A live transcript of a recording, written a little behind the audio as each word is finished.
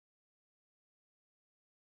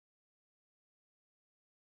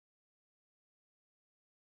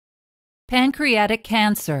Pancreatic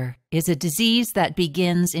cancer is a disease that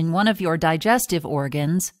begins in one of your digestive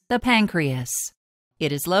organs, the pancreas.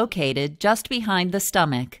 It is located just behind the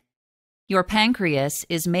stomach. Your pancreas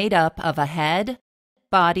is made up of a head,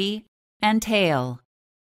 body, and tail.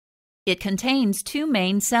 It contains two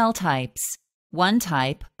main cell types. One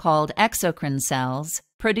type, called exocrine cells,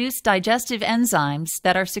 produce digestive enzymes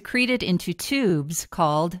that are secreted into tubes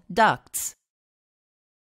called ducts.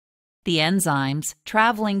 The enzymes,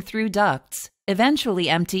 traveling through ducts, eventually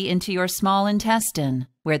empty into your small intestine,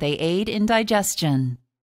 where they aid in digestion.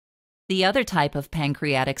 The other type of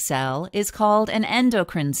pancreatic cell is called an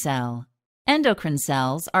endocrine cell. Endocrine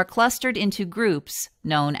cells are clustered into groups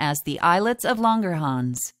known as the islets of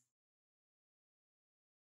Langerhans.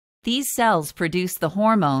 These cells produce the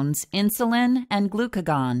hormones insulin and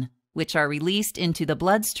glucagon, which are released into the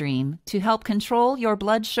bloodstream to help control your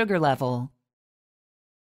blood sugar level.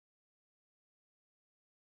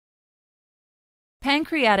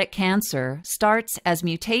 Pancreatic cancer starts as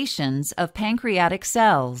mutations of pancreatic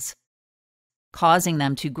cells, causing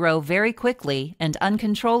them to grow very quickly and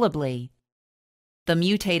uncontrollably. The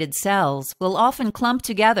mutated cells will often clump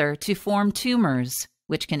together to form tumors,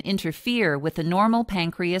 which can interfere with the normal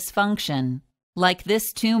pancreas function. Like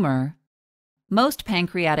this tumor, most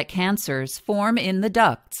pancreatic cancers form in the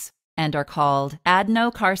ducts and are called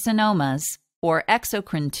adenocarcinomas or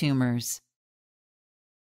exocrine tumors.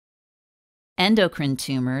 Endocrine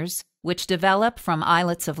tumors, which develop from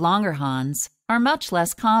islets of Langerhans, are much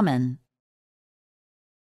less common.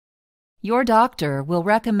 Your doctor will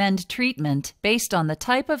recommend treatment based on the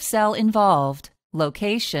type of cell involved,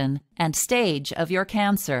 location, and stage of your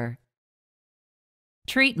cancer.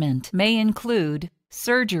 Treatment may include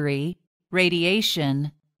surgery,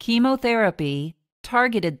 radiation, chemotherapy,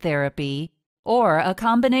 targeted therapy, or a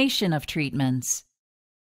combination of treatments.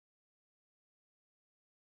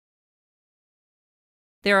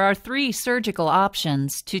 There are 3 surgical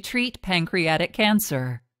options to treat pancreatic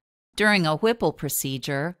cancer. During a Whipple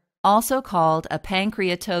procedure, also called a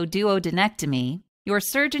pancreatoduodenectomy, your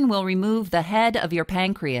surgeon will remove the head of your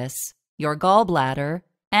pancreas, your gallbladder,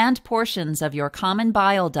 and portions of your common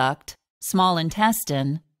bile duct, small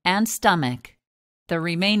intestine, and stomach. The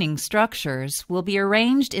remaining structures will be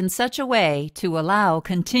arranged in such a way to allow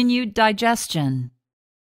continued digestion.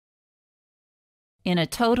 In a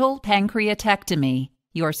total pancreatectomy,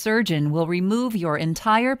 your surgeon will remove your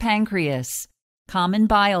entire pancreas, common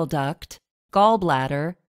bile duct,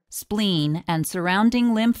 gallbladder, spleen, and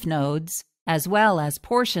surrounding lymph nodes, as well as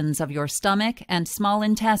portions of your stomach and small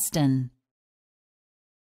intestine.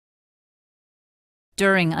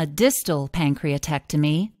 During a distal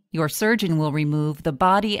pancreatectomy, your surgeon will remove the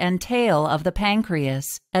body and tail of the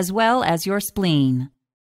pancreas, as well as your spleen.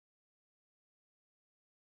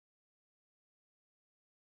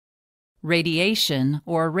 Radiation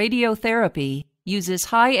or radiotherapy uses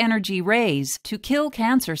high-energy rays to kill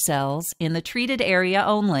cancer cells in the treated area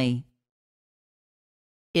only.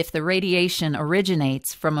 If the radiation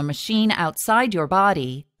originates from a machine outside your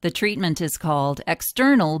body, the treatment is called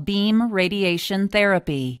external beam radiation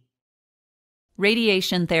therapy.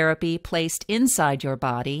 Radiation therapy placed inside your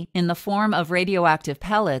body in the form of radioactive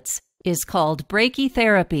pellets is called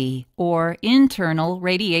brachytherapy or internal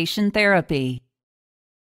radiation therapy.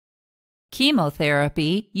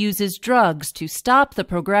 Chemotherapy uses drugs to stop the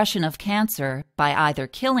progression of cancer by either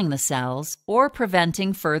killing the cells or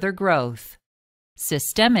preventing further growth.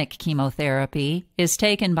 Systemic chemotherapy is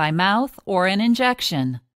taken by mouth or an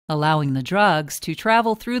injection, allowing the drugs to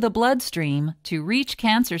travel through the bloodstream to reach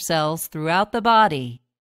cancer cells throughout the body.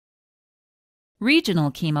 Regional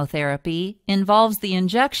chemotherapy involves the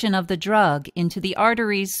injection of the drug into the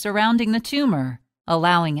arteries surrounding the tumor,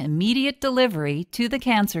 allowing immediate delivery to the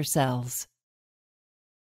cancer cells.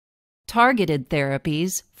 Targeted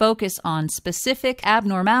therapies focus on specific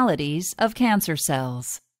abnormalities of cancer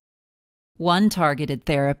cells. One targeted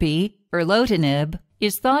therapy, erlotinib,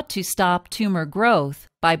 is thought to stop tumor growth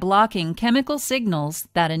by blocking chemical signals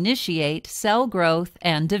that initiate cell growth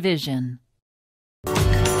and division.